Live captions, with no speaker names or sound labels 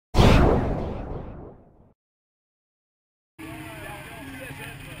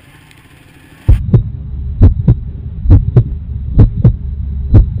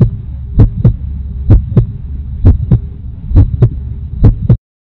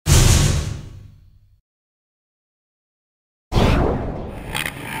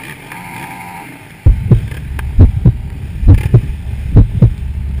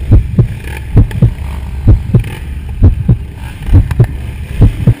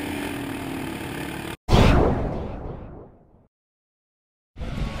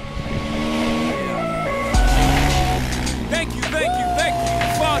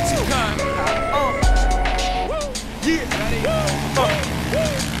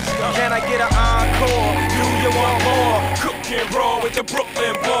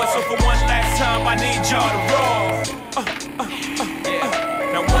I need y'all to roll.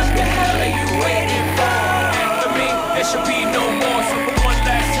 Now what the hell are you waiting for? After me, there should be no more. So for one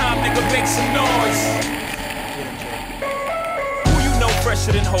last time, nigga, make some noise. Who you know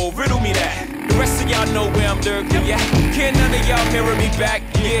fresher than Hov? Riddle me that. The rest of y'all know where I'm lurking, yeah. Can't none of y'all mirror me back.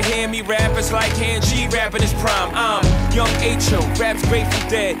 Yeah, hear me rap, it's like hand G rapping his prime. I'm young H.O., rap's Grateful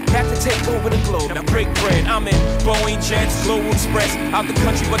Dead. Have to take over the globe, now break bread. I'm in Boeing Jets, Global Express. Out the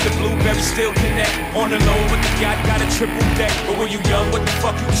country, but the blueberries still connect. On the low with the yacht, got a triple deck. But when you young, what the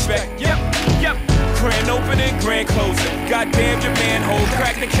fuck you expect? Yep. Grand opening, grand closing. Goddamn your manhole,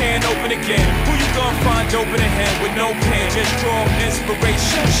 crack the can open again. Who you gonna find open a hand with no pen? Just draw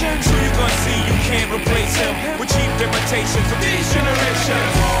inspiration. Who you gonna see you can't replace him with cheap imitations of these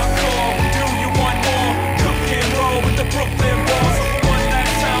generations. Hardcore, do you want more? Cook and roll with the Brooklyn balls. So for one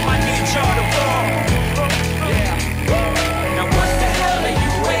last time, I need y'all to roll. Now what the hell are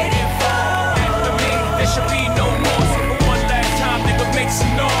you waiting for? After me, there should be no more. So for one last time, nigga, make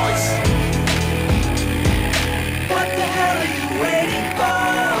some noise. What the hell are you waiting for?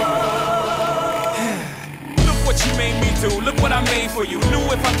 Look what you made me do, look what I made for you. Knew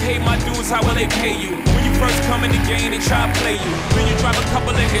if I paid my dues, how will they pay you? When you first come in the game, they try to play you. Then you drive a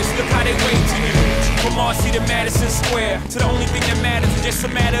couple of hits, look how they wait to you. From Marcy to Madison Square, to the only thing that matters is just a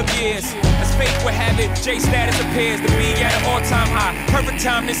matter of years. As fate would have it, J status appears to be at an all-time high. Perfect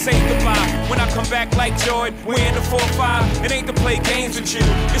time to say goodbye. When I come back like Jordan, we're in the 4-5. It ain't to play games with you,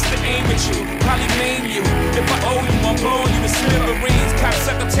 it's to aim at you, probably name you. If I owe you, I'm blowing you to smithereens.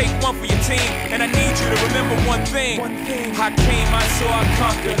 Cocksucker, take one for your team, and I need you to remember one thing. I came, I saw, I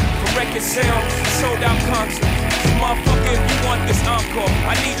conquered. From record sales, sold out concerts. So motherfucker, if you want this encore,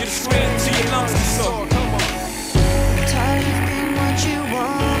 I need you to scream till your lungs are sore.